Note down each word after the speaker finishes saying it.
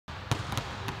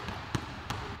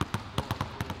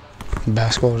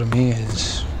Basketball to me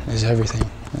is everything.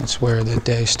 It's where the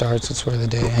day starts, it's where the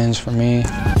day ends for me.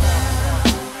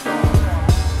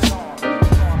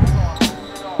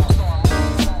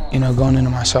 You know, going into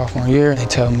my sophomore year, they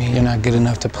tell me you're not good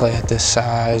enough to play at this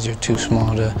size, you're too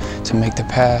small to make the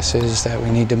passes that we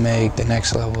need to make, the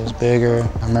next level is bigger.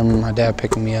 I remember my dad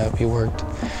picking me up, he worked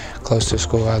close to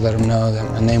school. I let him know that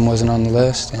my name wasn't on the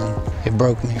list, and it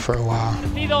broke me for a while.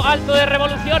 Alto de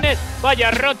revoluciones,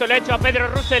 vaya roto le hecho a Pedro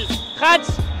Russell.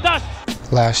 Hats, dos.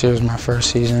 Last year was my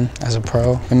first season as a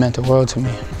pro. It meant the world to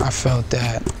me. I felt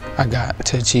that I got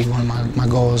to achieve one of my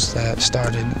goals that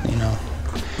started, you know,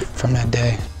 from that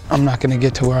day. I'm not going to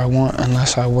get to where I want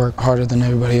unless I work harder than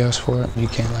everybody else for it. You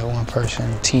can't let one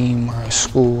person, team, or a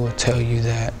school tell you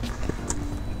that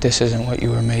this isn't what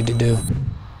you were made to do.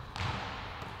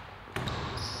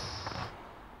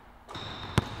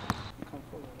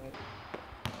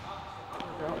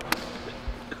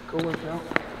 Go work out.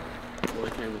 Boy,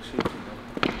 can't even shoot.